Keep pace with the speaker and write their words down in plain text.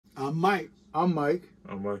I'm Mike. I'm Mike.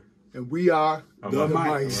 I'm Mike. And we are the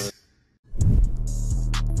Mice.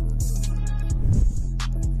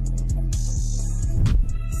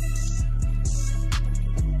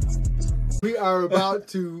 We are about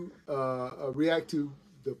to react to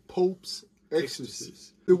the Pope's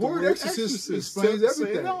Exorcist. The word exorcist explains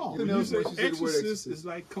everything. You say exorcist is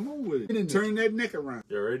like, come on with it. Turn that neck around.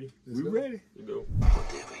 You ready? We ready. You go.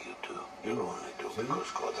 Whatever you do, you only do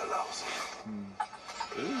because God allows it.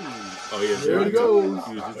 Oh yeah, there it goes.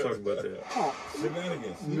 We was just talking about that. Oh,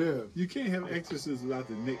 Shenanigans. Yeah. you can't have exorcists without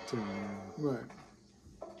the neck turning around.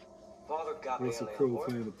 Right. Father Russell Gabriele Crowe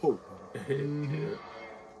playing the Pope. Yeah.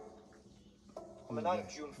 on the night of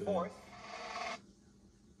June 4th,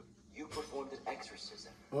 you performed an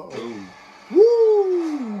exorcism. Uh-oh.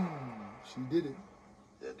 Woo! She did it.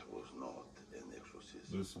 That was not an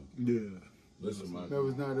exorcism. Listen, Yeah. listen, Mike. That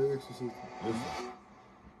was not an exorcism.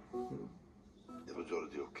 Listen. The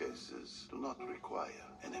majority of cases do not require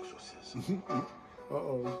an exorcism.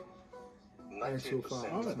 Uh-oh.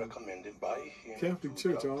 98% is recommended by him. Catholic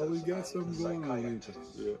Church always got something going on, ain't it?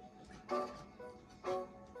 Yeah.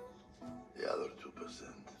 The other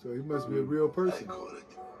 2%, So he must be a real I person. call it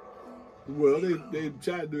Well, they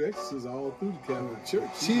try to do exorcisms all through the Catholic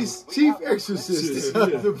Church. Chief exorcist Yeah.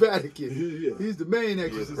 of the Vatican. Yeah. He's the main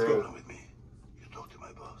exorcist guy. Come with me. You talk to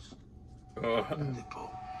my boss, the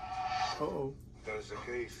Pope. Uh-oh. There's a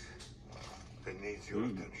case that needs your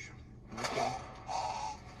attention.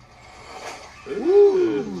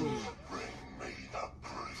 Woo! Bring me the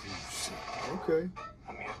priest. Okay.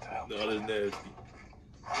 I'm here to help. No, that's nasty.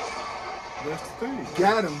 That's the thing.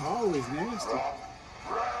 Got him. Always nasty.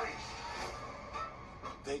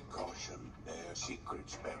 Take caution. There are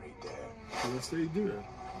secrets buried there. Yes, they do.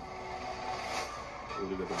 Oh,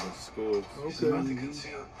 they got a bunch of scores. Okay. Nothing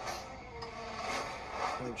concealed.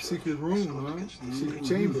 Secret room, huh? Secret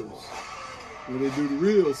chambers. Where they do the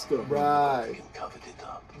real stuff. You Right. can cover it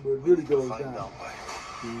up. Where it really goes Find down. out why.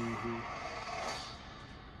 Mm-hmm.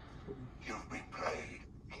 You've been played.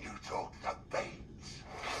 You took the bait.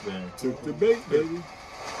 Damn. Took the bait, baby.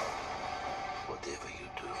 Whatever you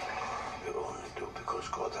do, you only do because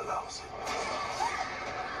God allows it.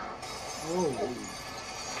 Oh.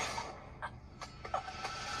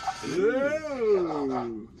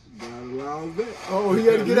 Yo! God allows that. Oh, he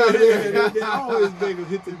had to get out of there. They always make him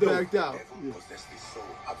hit the door. Backed out. Whoever possesses the soul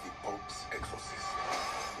of the Pope's exorcist,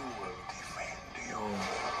 who will defend you?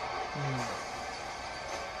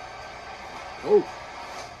 Oh,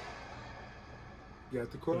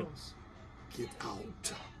 Got the cross. get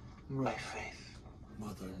out. By Right. faith,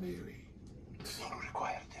 Mother Mary. you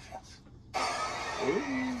require defense.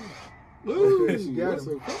 Ooh, Okay, she got that's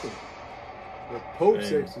him. okay. The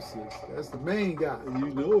Pope's Man. exorcist. That's the main guy. You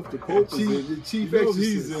know if the Pope is The in, chief you know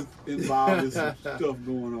exorcist. he's involved in some stuff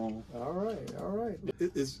going on. All right, all right.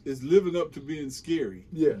 It's living up to being scary.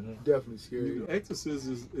 Yeah, definitely scary. You know, Exorcist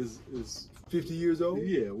is 50 years old?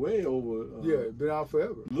 yeah, way over. Yeah, been out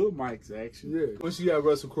forever. Little Mike's action. Yeah. Once you got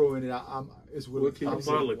Russell Crowe in it, it's What worth can you I'm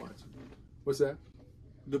say? gonna watch it. What's that?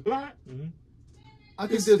 The plot. I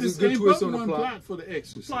think It's there's a good ain't twist but on the one plot. for the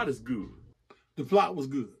Exorcist. The plot is good. The plot was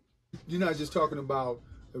good. You're not just talking about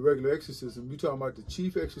a regular exorcism. You're talking about the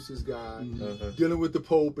chief exorcist guy dealing with the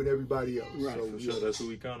Pope and everybody else. Right, So, For sure, that's what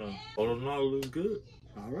we kind of. All in all, it was good.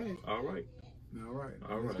 All right. All right. All right.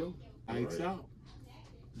 All Let's right. go. Lights right. out.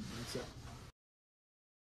 Lights out.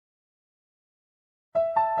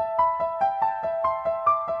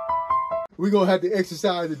 We're going to have to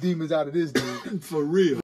exorcise the demons out of this dude. For real.